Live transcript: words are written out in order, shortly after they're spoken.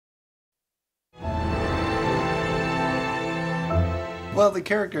Well, the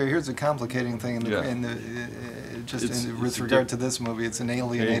character, here's a complicating thing with regard to this movie, it's an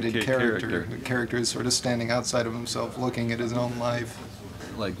alienated character. The character is sort of standing outside of himself, looking at his own life.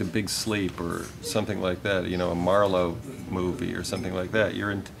 Like The Big Sleep or something like that, you know, a Marlowe movie or something like that.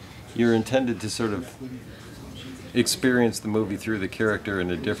 You're intended to sort of experience the movie through the character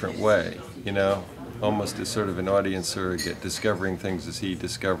in a different way, you know, almost as sort of an audience surrogate, discovering things as he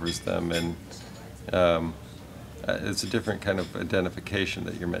discovers them, and it's a different kind of identification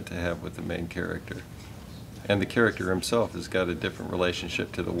that you're meant to have with the main character. And the character himself has got a different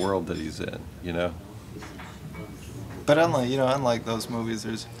relationship to the world that he's in, you know. But unlike those movies,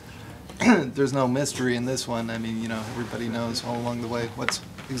 there's no mystery in this one. I mean, you know, everybody knows all along the way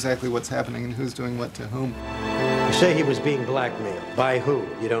exactly what's happening and who's doing what to whom. You say he was being blackmailed. By who?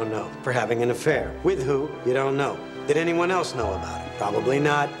 You don't know. For having an affair. With who? You don't know. Did anyone else know about it? Probably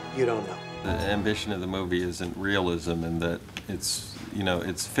not. You don't know. The ambition of the movie isn't realism, in that it's, you know,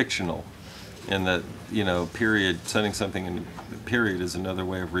 it's fictional, and that, you know, setting something in period is another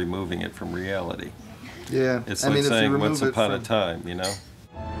way of removing it from reality. Yeah. It's like saying once upon a time, you know?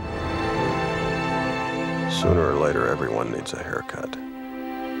 Sooner or later, everyone needs a haircut.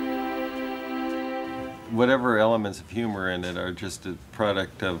 Whatever elements of humor in it are just a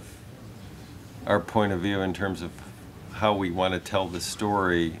product of our point of view in terms of how we want to tell the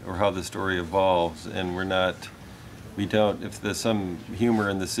story or how the story evolves, and if there's some humor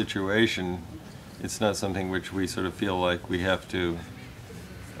in the situation, it's not something which we sort of feel like we have to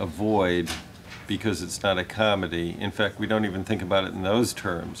avoid because it's not a comedy. In fact, we don't even think about it in those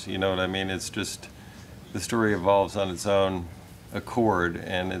terms, you know what I mean? It's just, the story evolves on its own accord,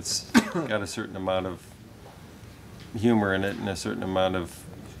 and it's got a certain amount of humor in it and a certain amount of,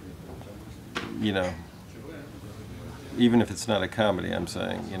 you know, even if it's not a comedy, I'm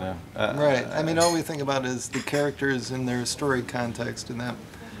saying, you know. Right. I mean, all we think about is the characters in their story context, and that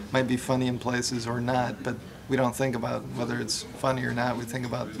might be funny in places or not, but we don't think about whether it's funny or not. We think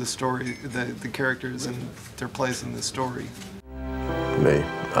about the story, the characters and their place in the story. Me,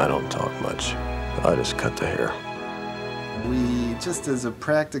 I don't talk much. I just cut the hair. We, just as a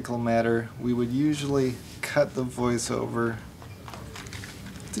practical matter, we would usually cut the voiceover.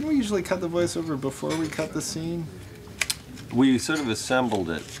 Didn't we usually cut the voiceover before we cut the scene? We sort of assembled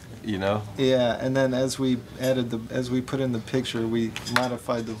it, you know? Yeah, and then as we put in the picture, we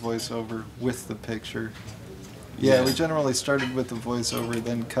modified the voiceover with the picture. Yeah, we generally started with the voiceover,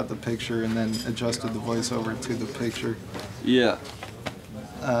 then cut the picture, and then adjusted the voiceover to the picture. Yeah.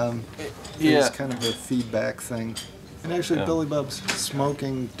 It was kind of a feedback thing. And actually, Billy Bob's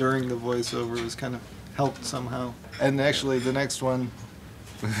smoking during the voiceover was kind of helped somehow. And actually, the next one,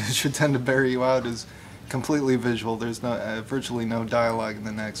 which would tend to bury you out, is completely visual. There's virtually no dialogue in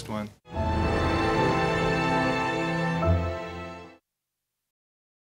the next one.